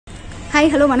Hi,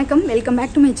 hello, vanakkam. Welcome back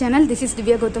to my channel. This is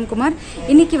Divya Gautam Kumar.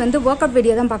 இன்னைக்கு வந்து workout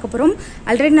video தான் பார்க்க போறோம்.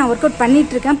 ஆல்ரெடி நான் workout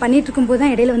பண்ணிட்டு இருக்கும்போது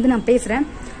தான் இடையில வந்து நான் பேசுறேன்.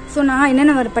 சோ நான்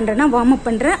என்னென்ன பண்றேன்னா வார்ம் அப்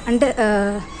பண்றேன் and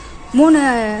 3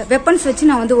 வெப்பன்ஸ்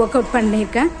வச்சு நான் வந்து workout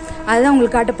பண்ணிருக்கேன். அதுதான்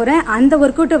உங்களுக்கு காட்ட போறேன். அந்த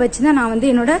workout வச்சு தான் நான்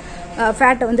வந்து என்னோட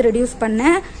ஃபேட்டை வந்து ரெடியூஸ்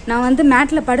பண்ணேன். நான் வந்து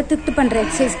மேட்ல படுத்துக்கிட்டு பண்ற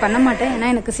எக்சர்சைஸ் பண்ண மாட்டேன். ஏன்னா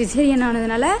எனக்கு சிசேரியன்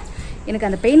ஆனதுனால எனக்கு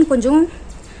அந்த பெயின் கொஞ்சம்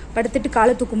படுத்துட்டு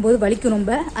காலை தூக்கும்போது வலிக்கும்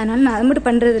ரொம்ப. அதனால நான் அதை மட்டும்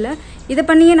பண்றதில்ல. இதை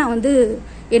பண்ணியே நான் வந்து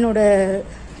என்னோட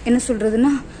என்ன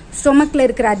சொல்றதுன்னா ஸ்டொமக்ல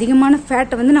இருக்கிற அதிகமான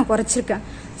ஃபேட்டை வந்து நான் குறைச்சிருக்கேன்.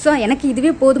 ஸோ எனக்கு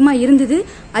இதுவே போதுமா இருந்தது.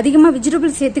 அதிகமாக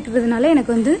வெஜிடபிள்ஸ் சேர்த்துக்கிறதுனால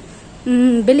எனக்கு வந்து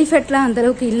பெல்லி ஃபேட்லாம் அந்த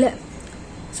அளவுக்கு இல்லை.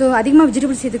 ஸோ அதிகமாக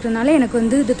வெஜிடபிள்ஸ் சேர்த்துக்கிறதுனால எனக்கு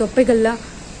வந்து இது தொப்பைகள்லாம்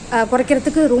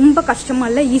குறைக்கிறதுக்கு ரொம்ப கஷ்டமா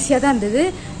இல்லை, ஈஸியாக தான் இருந்தது.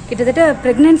 கிட்டத்தட்ட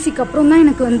ப்ரெக்னென்சிக்கு அப்புறம் தான்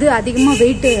எனக்கு வந்து அதிகமாக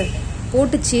வெயிட்டு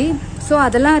போட்டுச்சு. ஸோ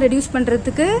அதெல்லாம் ரெடியூஸ்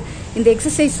பண்ணுறதுக்கு இந்த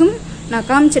எக்ஸசைஸும் நான்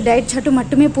காமிச்ச டயட் சார்ட்டும்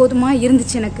மட்டுமே போதுமா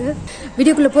இருந்துச்சு எனக்கு.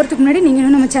 வீடியோக்குள்ளே போகிறதுக்கு முன்னாடி நீங்கள்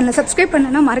இன்னும் நம்ம சேனலை சப்ஸ்கிரைப்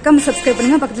பண்ணலன்னா மறக்காமல் சப்ஸ்கிரைப்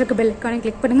பண்ணுங்கள், பக்கத்தில் இருக்க பெல் ஐக்கானை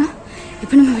கிளிக் பண்ணுங்கள்.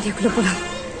 இப்போ நம்ம வீடியோக்குள்ளே போகலாம்.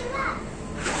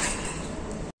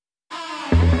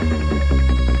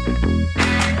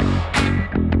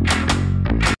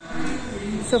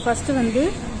 ஸோ ஃபஸ்ட்டு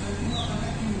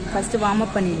வார்ம்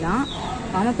அப் பண்ணிடலாம்.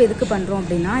 வார்ம் அப் எதுக்கு பண்ணுறோம்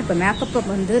அப்படின்னா, இப்போ மேக்கப்பை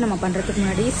வந்து நம்ம பண்ணுறதுக்கு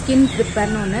முன்னாடி ஸ்கின்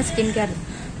ப்ரிப்பேர்னு ஒன்று ஸ்கின் கேர்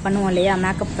பண்ணுவோம் இல்லையா.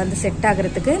 மேக்கப் வந்து செட்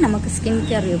ஆகிறதுக்கு நமக்கு ஸ்கின்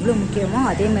கேர் எவ்வளோ முக்கியமோ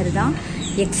அதே மாதிரி தான்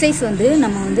எக்ஸசைஸ் வந்து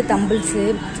நம்ம வந்து தம்பிள்ஸு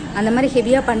அந்த மாதிரி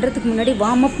ஹெவியாக பண்ணுறதுக்கு முன்னாடி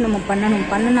வார்ம் அப் நம்ம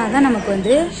பண்ணினா தான் நமக்கு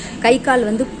வந்து கை கால்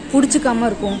வந்து பிடிச்சிக்காமல்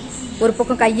இருக்கும். ஒரு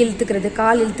பக்கம் கை இழுத்துக்கிறது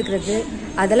கால் இழுத்துக்கிறது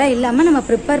அதெல்லாம் இல்லாமல் நம்ம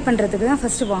ப்ரிப்பேர் பண்ணுறதுக்கு தான்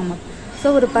ஃபஸ்ட்டு வார்ம் அப்.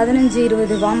 ஸோ ஒரு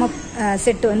 15-20 வார்ம் அப்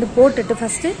செட்டு வந்து போட்டுட்டு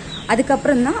ஃபஸ்ட்டு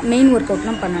அதுக்கப்புறம் தான் மெயின் ஒர்க்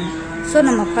அவுட்லாம் பண்ணணும். ஸோ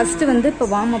நம்ம ஃபஸ்ட்டு வந்து இப்போ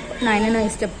வார்ம் அப் நான் என்னென்ன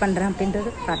ஸ்டெப் பண்ணுறேன்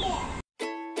அப்படின்றது காட்டுறேன்.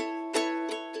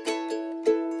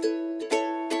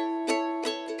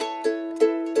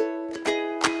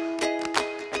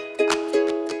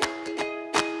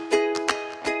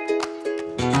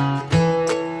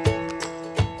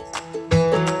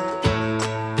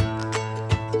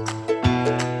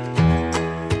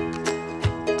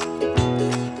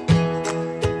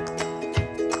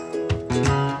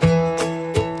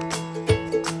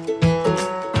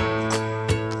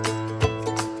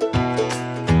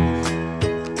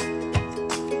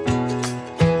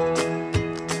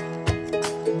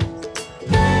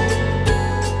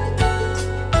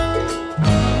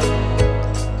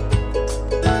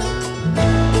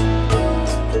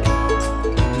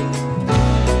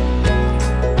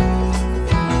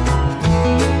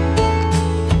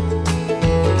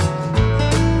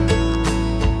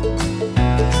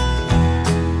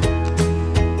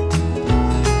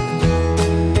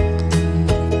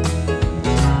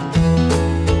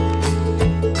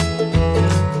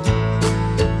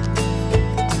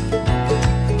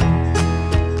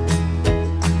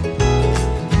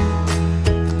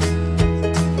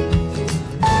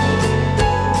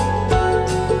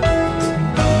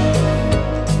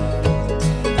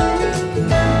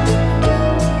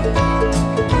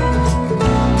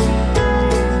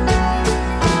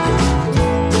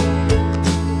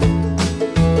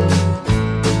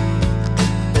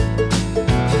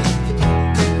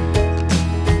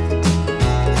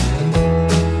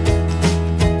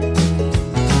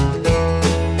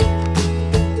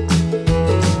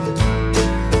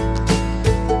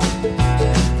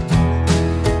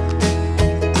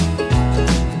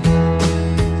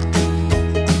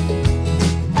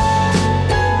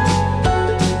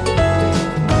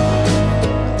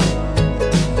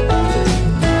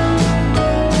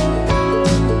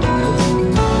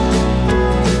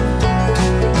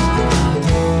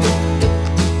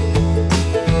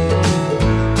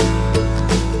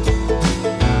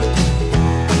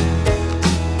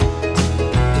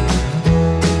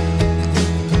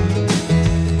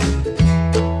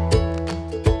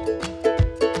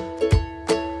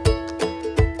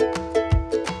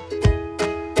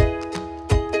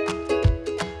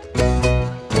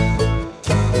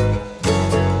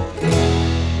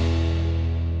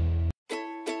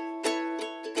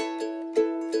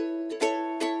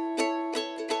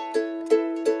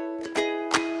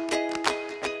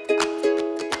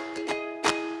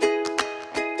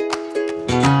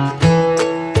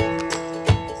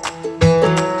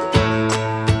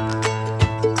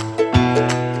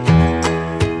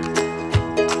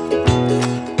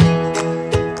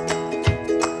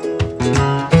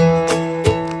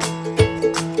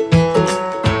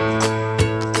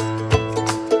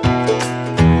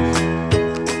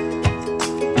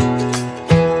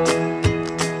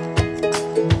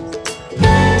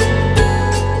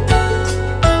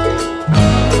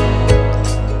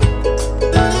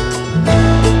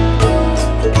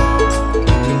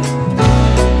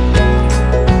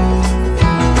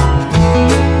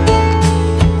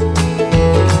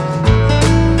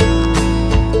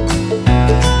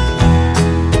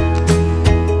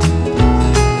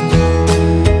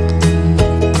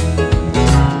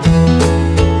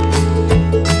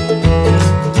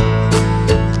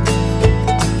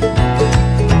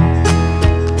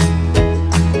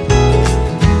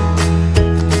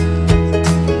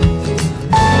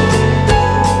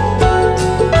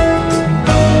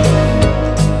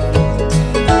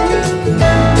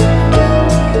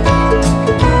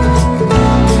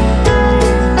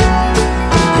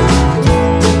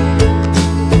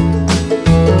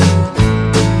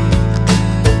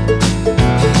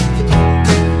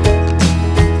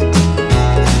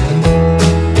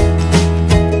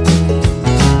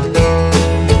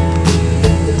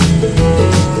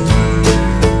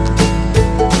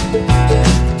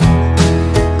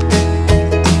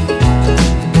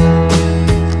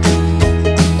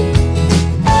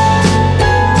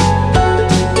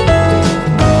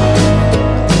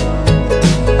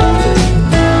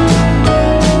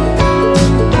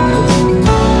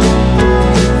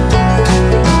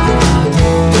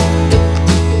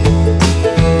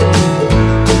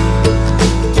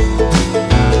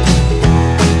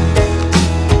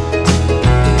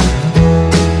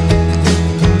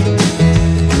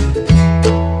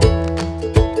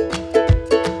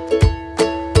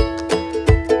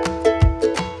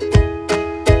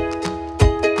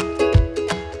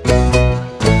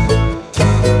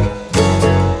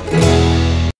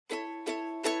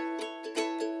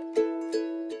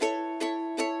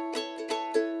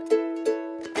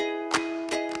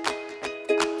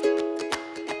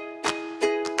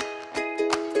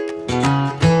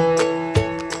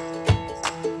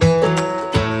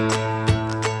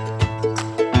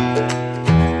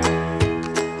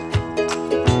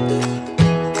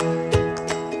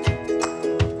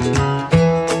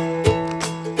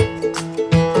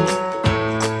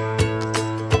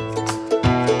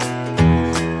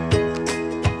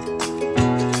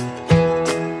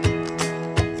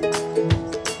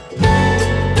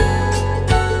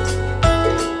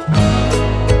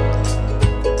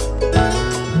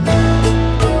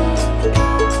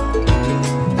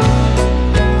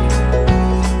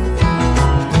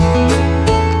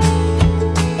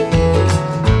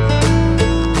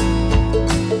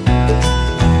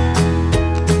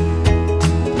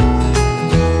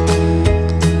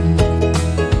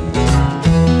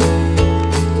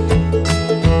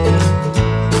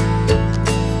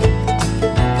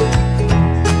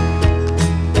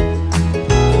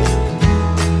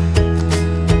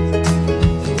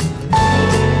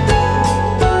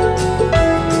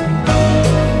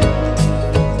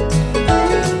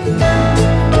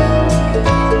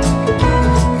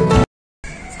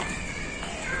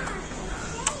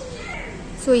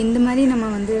 இந்த மாதிரி நம்ம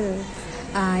வந்து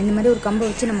இந்த மாதிரி ஒரு கம்பை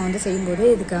வச்சு நம்ம வந்து செய்யும்போது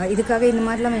இதுக்காக இந்த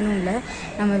மாதிரிலாம் வேணும் இல்லை.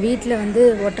 நம்ம வீட்டில் வந்து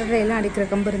ஒட்டரையெல்லாம் அடிக்கிற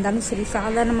கம்பு இருந்தாலும் சரி,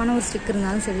 சாதாரணமான ஒரு ஸ்டிக்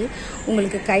இருந்தாலும் சரி,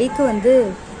 உங்களுக்கு கைக்கு வந்து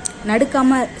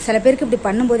நடுக்காமல், சில பேருக்கு இப்படி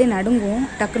பண்ணும்போதே நடுங்கும்,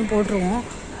 டக்குன்னு போட்டுருவோம்.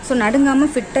 ஸோ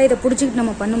நடுங்காமல் ஃபிட்டாக இதை பிடிச்சிக்கிட்டு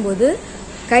நம்ம பண்ணும்போது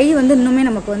கை வந்து இன்னுமே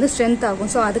நமக்கு வந்து ஸ்ட்ரென்த் ஆகும்.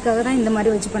 ஸோ அதுக்காக தான் இந்த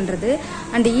மாதிரி வச்சு பண்ணுறது.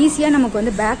 அண்ட் ஈஸியாக நமக்கு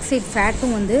வந்து பேக் சைட்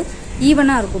ஃபேட்டும் வந்து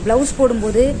ஈவனாக இருக்கும். ப்ளவுஸ்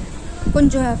போடும்போது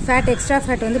கொஞ்சம் எக்ஸ்ட்ரா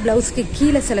ஃபேட் வந்து ப்ளவுஸுக்கு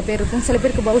கீழே சில பேர் இருக்கும், சில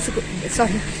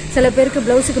பேருக்கு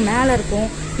ப்ளவுஸுக்கு மேலே இருக்கும்.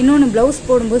 இன்னொன்று ப்ளவுஸ்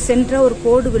போடும்போது சென்டராக ஒரு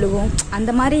கோடு விழுவும்.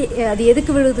 அந்த மாதிரி அது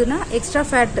எதுக்கு விழுதுன்னா, எக்ஸ்ட்ரா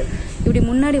ஃபேட் இப்படி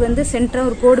முன்னாடி வந்து சென்டராக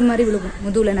ஒரு கோடு மாதிரி விழுகும்,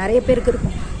 முதுகில் நிறைய பேருக்கு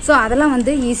இருக்கும். ஸோ அதெல்லாம்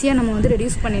வந்து ஈஸியாக நம்ம வந்து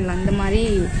ரெடியூஸ் பண்ணிடலாம். இந்த மாதிரி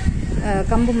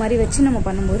கம்பு மாதிரி வச்சு நம்ம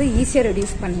பண்ணும்போது ஈஸியாக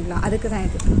ரெடியூஸ் பண்ணிடலாம். அதுக்கு தான்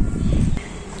இது.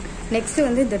 நெக்ஸ்ட்டு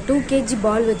வந்து இந்த 2 kg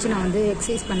பால் வச்சு நான் வந்து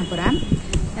எக்ஸசைஸ் பண்ண போகிறேன்.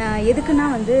 எதுக்குன்னா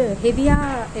வந்து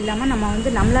ஹெவியாக இல்லாமல் நம்ம வந்து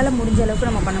நம்மளால் முடிஞ்ச அளவுக்கு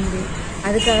நம்ம பண்ண முடியும்.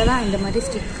 அதுக்காக தான் இந்த மாதிரி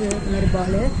ஸ்டிக்கு, இந்த மாதிரி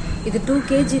பால். இது 2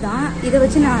 kg தான். இதை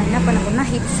வச்சு நான் என்ன பண்ண போகிறேன்னா,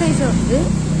 ஹிப் சைஸை வந்து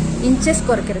இன்ச்சஸ்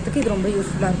குறைக்கிறதுக்கு இது ரொம்ப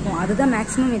யூஸ்ஃபுல்லாக இருக்கும். அதுதான்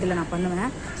மேக்ஸிமம் இதில் நான்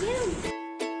பண்ணுவேன்.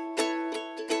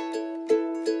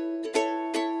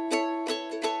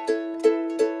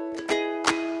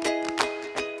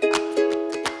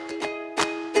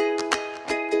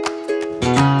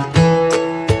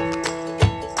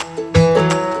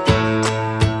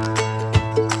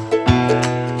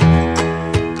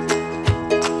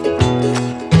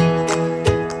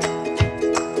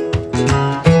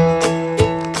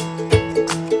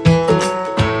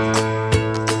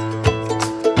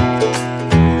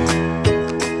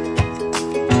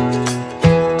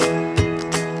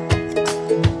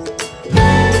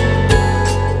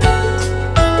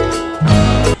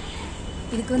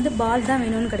 வந்து பால் தான்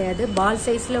வேணும்னு கிடையாது. பால்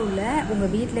சைஸில் உள்ள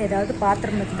உங்கள் வீட்டில் ஏதாவது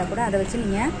பாத்திரம் இருந்தால் கூட அதை வச்சு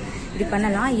நீங்கள் இப்படி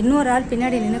பண்ணலாம். இன்னொரு ஆள்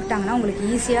பின்னாடி நின்றுக்கிட்டாங்கன்னா உங்களுக்கு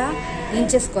ஈஸியாக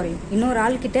இன்ச்சஸ் குறையும். இன்னொரு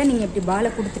ஆள்கிட்ட நீங்கள் இப்படி பாலை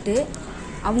கொடுத்துட்டு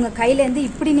அவங்க கையிலேருந்து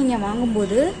இப்படி நீங்கள்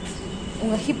வாங்கும்போது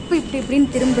உங்கள் ஹிப்பு இப்படின்னு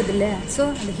திரும்புது இல்லை. ஸோ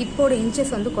அந்த ஹிப்போட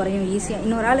இன்ச்சஸ் வந்து குறையும் ஈஸியாக.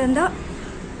 இன்னொரு ஆள் இருந்தால்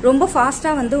ரொம்ப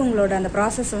ஃபாஸ்ட்டாக வந்து உங்களோட அந்த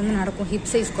ப்ராசஸ் வந்து நடக்கும்,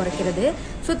 ஹிப் சைஸ் குறைக்கிறது.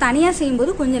 ஸோ தனியாக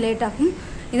செய்யும்போது கொஞ்சம் லேட் ஆகும்.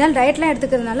 இதனால் டயட்லாம்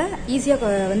எடுத்துக்கிறதுனால ஈஸியாக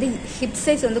வந்து ஹிப்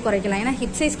சைஸ் வந்து குறைக்கலாம். ஏன்னா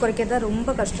ஹிப் சைஸ் குறைக்கிறது தான்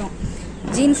ரொம்ப கஷ்டம்.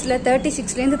 ஜீன்ஸில்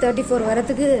 36லேருந்து 34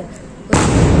 வரத்துக்கு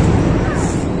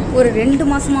ஒரு 2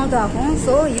 மாதமாவது ஆகும்.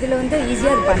 ஸோ இதில் வந்து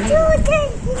ஈஸியாக அது பண்ணி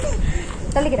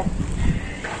தள்ளிக்கிறேன்.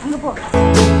 அங்கே போ.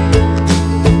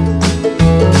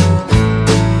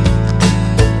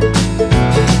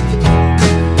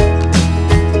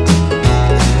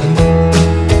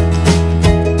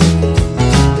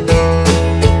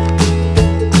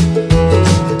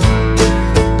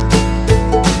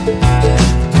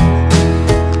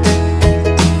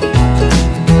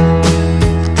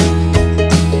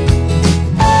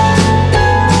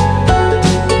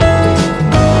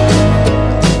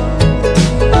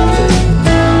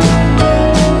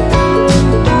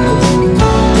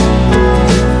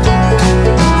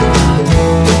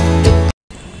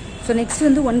 ஸோ நெக்ஸ்ட்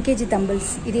வந்து 1 kg தம்பிள்ஸ்.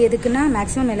 இது எதுக்குன்னா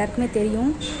மேக்ஸிமம் எல்லாருக்குமே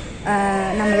தெரியும்.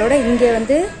 நம்மளோட இங்கே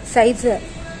வந்து சைஸு,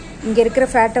 இங்கே இருக்கிற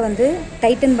ஃபேட்டை வந்து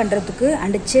டைட்டன் பண்ணுறதுக்கு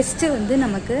அண்டு செஸ்ட்டு வந்து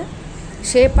நமக்கு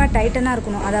ஷேப்பாக டைட்டனாக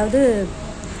இருக்கணும். அதாவது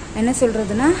என்ன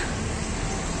சொல்கிறதுனா,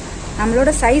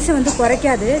 நம்மளோட சைஸை வந்து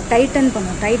குறைக்காது, டைட்டன்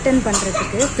பண்ணும். டைட்டன்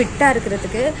பண்ணுறதுக்கு, ஃபிட்டாக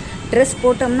இருக்கிறதுக்கு, ட்ரெஸ்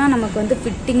போட்டோம்னா நமக்கு வந்து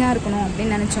ஃபிட்டிங்காக இருக்கணும்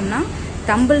அப்படின்னு நினச்சோம்னா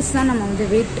தம்பிள்ஸ் தான் நம்ம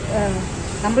வந்து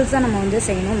தம்பிள்ஸ் தான் நம்ம வந்து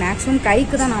செய்யணும். மேக்ஸிமம்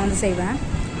கைக்கு தான் நான் வந்து செய்வேன்.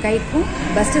 கைக்கும்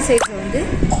பஸ்ட்டு சைஸை வந்து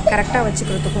கரெக்டாக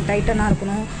வச்சுக்கிறதுக்கும் டைட்டனாக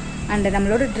இருக்கணும். அண்டு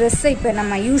நம்மளோட ட்ரெஸ்ஸை இப்போ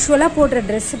நம்ம யூஸ்வலாக போடுற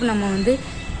ட்ரெஸ்ஸுக்கு நம்ம வந்து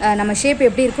நம்ம ஷேப்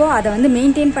எப்படி இருக்கோ அதை வந்து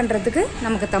மெயின்டைன் பண்ணுறதுக்கு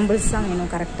நமக்கு தம்பிள்ஸ் தான்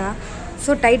வேணும் கரெக்டாக.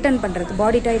 ஸோ டைட்டன் பண்ணுறது,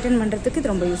 பாடி டைட்டன் பண்ணுறதுக்கு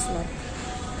இது ரொம்ப யூஸ்ஃபுல்லாக இருக்கும்.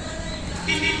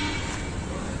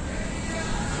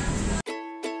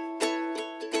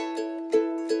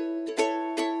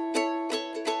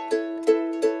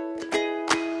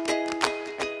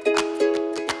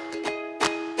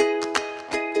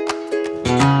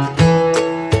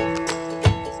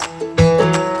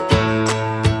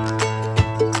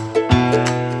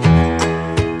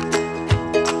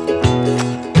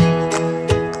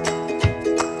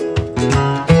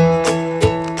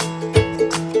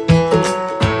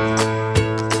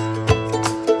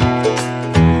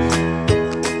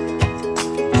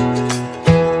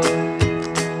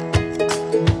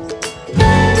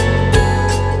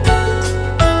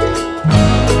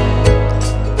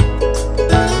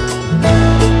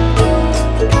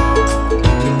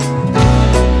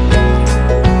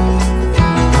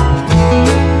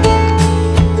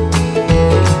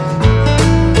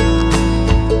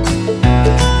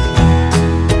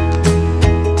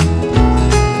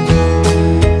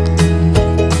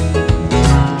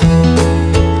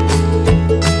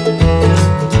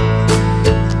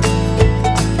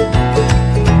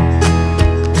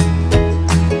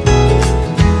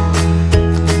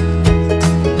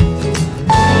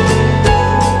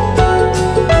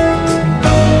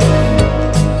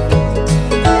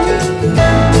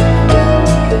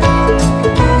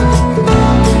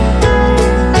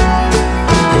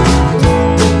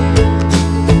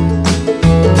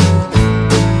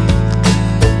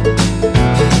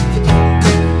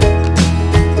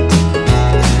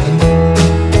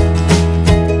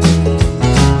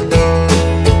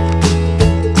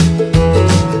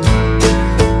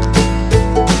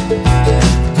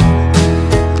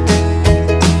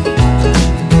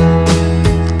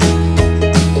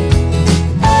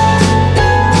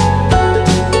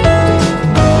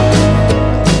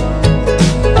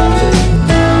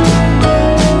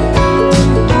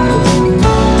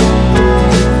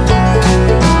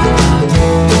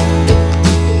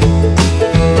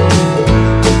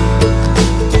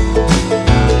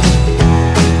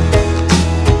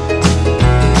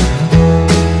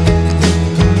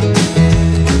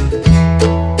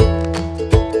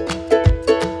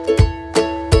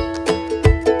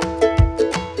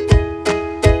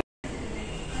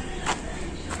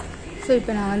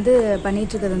 இப்போ நான் வந்து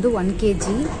பண்ணிகிட்ருக்கிறது வந்து 1 kg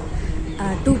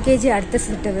 2 kg அடுத்த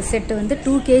செட்டு வந்து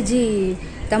 2 kg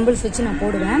தம்பிள்ஸ் வச்சு நான்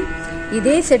போடுவேன்.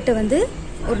 இதே செட்டை வந்து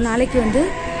ஒரு நாளைக்கு வந்து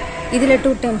இதில்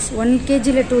 2 times 1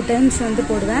 kgல 2 times வந்து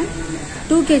போடுவேன்,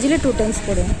 2 kgல 2 times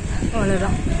போடுவேன்.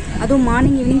 அவ்வளோதான். அதுவும்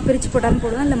மார்னிங் ஈவினிங் பிரித்து போட்டாலும்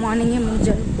போடுவேன், இல்லை மார்னிங்கே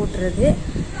முடிஞ்சாலும் போட்டுறது.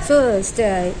 ஸோ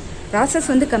ப்ராசஸ்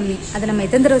வந்து கம்மி. அதை நம்ம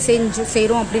எத்தனை தடவை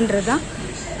செய்கிறோம் அப்படின்றது தான்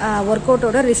ஒர்க்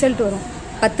அவுட்டோட ரிசல்ட் வரும்.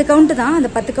 10 கவுண்ட்டு தான். அந்த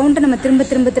 10 கவுண்ட்டை நம்ம திரும்ப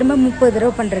 30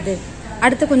 தடவை பண்ணுறது.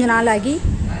 அடுத்து கொஞ்சம் நாள் ஆகி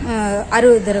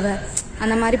 60 தடவை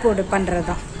அந்த மாதிரி பண்ணுறது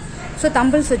தான். ஸோ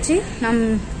தம்பிள்ஸ் வச்சு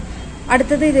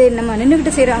அடுத்தது இது நம்ம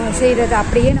நின்றுக்கிட்டு செய்கிறது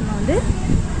அப்படியே நம்ம வந்து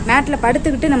மேட்டில்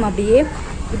படுத்துக்கிட்டு நம்ம அப்படியே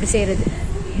இப்படி செய்கிறது,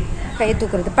 கையை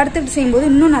தூக்குறது. படுத்துக்கிட்டு செய்யும்போது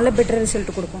இன்னும் நல்ல பெட்டர்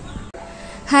ரிசல்ட் கொடுக்கும்.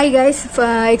 ஹாய் கைஸ்,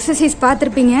 எக்ஸசைஸ்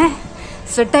பார்த்துருப்பீங்க.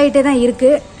 ஸ்வெட் ஆகிட்டே தான்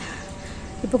இருக்குது.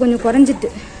 இப்போ கொஞ்சம் குறைஞ்சிட்டு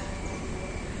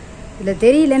இல்லை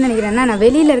தெரியலன்னு நினைக்கிறேன். நான்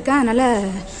வெளியில் இருக்கேன், அதனால்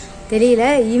தெரியல.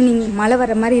 ஈவினிங் மழை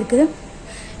வர மாதிரி இருக்குது.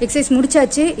 எக்ஸசைஸ்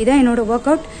முடிச்சாச்சு. இதான் என்னோடய ஒர்க்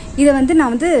அவுட். இதை வந்து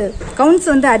நான் வந்து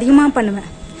கவுண்ட்ஸ் வந்து அதிகமாக பண்ணுவேன்.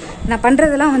 நான்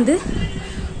பண்ணுறதெல்லாம் வந்து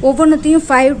ஒவ்வொன்றுத்தையும்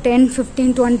 5, 10,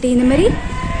 15, 20 இந்த மாதிரி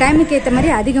டைமுக்கு ஏற்ற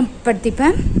மாதிரி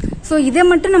அதிகப்படுத்திப்பேன். ஸோ இதை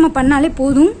மட்டும் நம்ம பண்ணாலே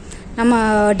போதும். நம்ம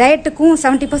டயட்டுக்கும்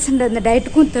 70% இந்த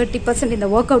டயட்டுக்கும் 30% இந்த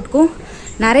ஒர்க் அவுட்டுக்கும்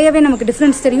நிறையவே நமக்கு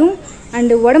டிஃப்ரென்ஸ் தெரியும்.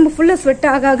 அண்டு உடம்பு ஃபுல்லாக ஸ்வெட்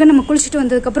ஆக நம்ம குளிச்சுட்டு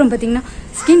வந்ததுக்கப்புறம் பார்த்திங்கன்னா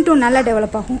ஸ்கின் டோன் நல்லா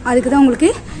டெவலப் ஆகும். அதுக்கு தான் உங்களுக்கு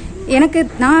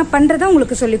நான் பண்ணுறதா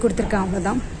உங்களுக்கு சொல்லி கொடுத்துருக்கேன்,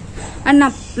 அவ்வளோதான். அண்ட்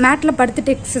நான் மேட்டில்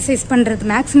படுத்துட்டு எக்ஸசைஸ் பண்ணுறது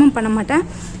மேக்ஸிமம் பண்ண மாட்டேன்.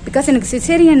 பிகாஸ் எனக்கு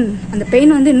சிசேரியன் அந்த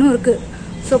பெயின் வந்து இன்னும் இருக்குது.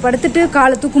 ஸோ படுத்துட்டு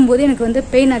காலை தூக்கும்போது எனக்கு வந்து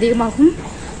பெயின் அதிகமாகும்.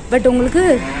 பட் உங்களுக்கு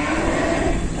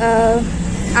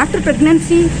ஆஃப்டர்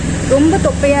ப்ரெக்னன்சி ரொம்ப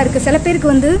தொப்பையாக இருக்குது. சில பேருக்கு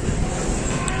வந்து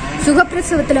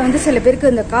சுகப்பிரசவத்தில் வந்து சில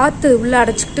பேருக்கு இந்த காற்று உள்ளே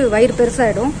அடைச்சிக்கிட்டு வயிறு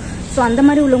பெருசாகிடும். ஸோ அந்த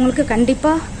மாதிரி உள்ளவங்களுக்கு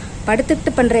கண்டிப்பாக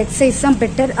படுத்துக்கிட்டு பண்ணுற எக்ஸசைஸ் தான்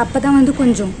பெட்டர். அப்போ தான் வந்து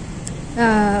கொஞ்சம்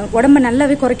உடம்பை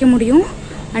நல்லாவே குறைக்க முடியும்.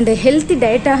 அண்டு ஹெல்த்தி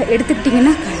டயட்டாக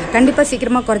எடுத்துக்கிட்டிங்கன்னா கண்டிப்பாக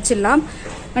சீக்கிரமாக குறைச்சிடலாம்.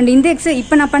 அண்ட் இந்த எக்ஸசைஸ்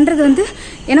இப்போ நான் பண்ணுறது வந்து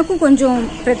எனக்கும் கொஞ்சம்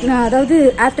அதாவது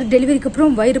ஆஃப்டர் டெலிவரிக்கு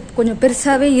அப்புறம் வயிறு கொஞ்சம்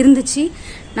பெருசாகவே இருந்துச்சு.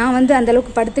 நான் வந்து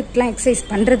அந்தளவுக்கு படுத்துக்கிட்டுலாம் எக்ஸசைஸ்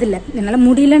பண்ணுறதில்ல, என்னால்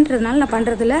முடியலன்றதுனால நான்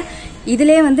பண்ணுறதில்ல.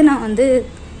 இதிலே வந்து நான் வந்து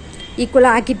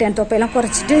ஈக்குவலாக ஆக்கிட்டேன். தொப்பையெல்லாம்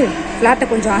குறைச்சிட்டு ஃப்ளாட்டை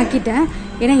கொஞ்சம் ஆக்கிட்டேன்.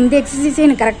 ஏன்னா இந்த எக்ஸசைஸே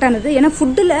எனக்கு கரெக்டானது. ஏன்னா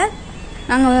ஃபுட்டில்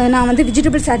நான் வந்து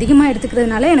வெஜிடபிள்ஸ் அதிகமாக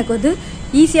எடுத்துக்கிறதுனால எனக்கு வந்து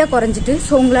ஈஸியாக குறைஞ்சிட்டு.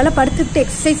 ஸோ உங்களால் படுத்துக்கிட்டு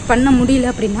எக்ஸசைஸ் பண்ண முடியல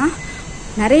அப்படின்னா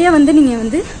நிறைய வந்து நீங்கள்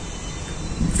வந்து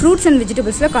ஃப்ரூட்ஸ் அண்ட்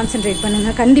வெஜிடபிள்ஸில் கான்சென்ட்ரேட்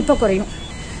பண்ணுங்கள், கண்டிப்பாக குறையும்.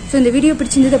 ஸோ இந்த வீடியோ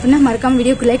பிடிச்சிருந்தது அப்படின்னா மறக்காமல்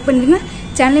வீடியோக்கு லைக் பண்ணிடுங்க,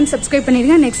 சேனலையும் சப்ஸ்கிரைப்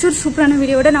பண்ணிடுங்க. நெக்ஸ்ட் ஒரு சூப்பரான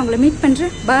வீடியோவோட நான் உங்களை மீட்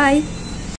பண்ணுறேன். பாய்.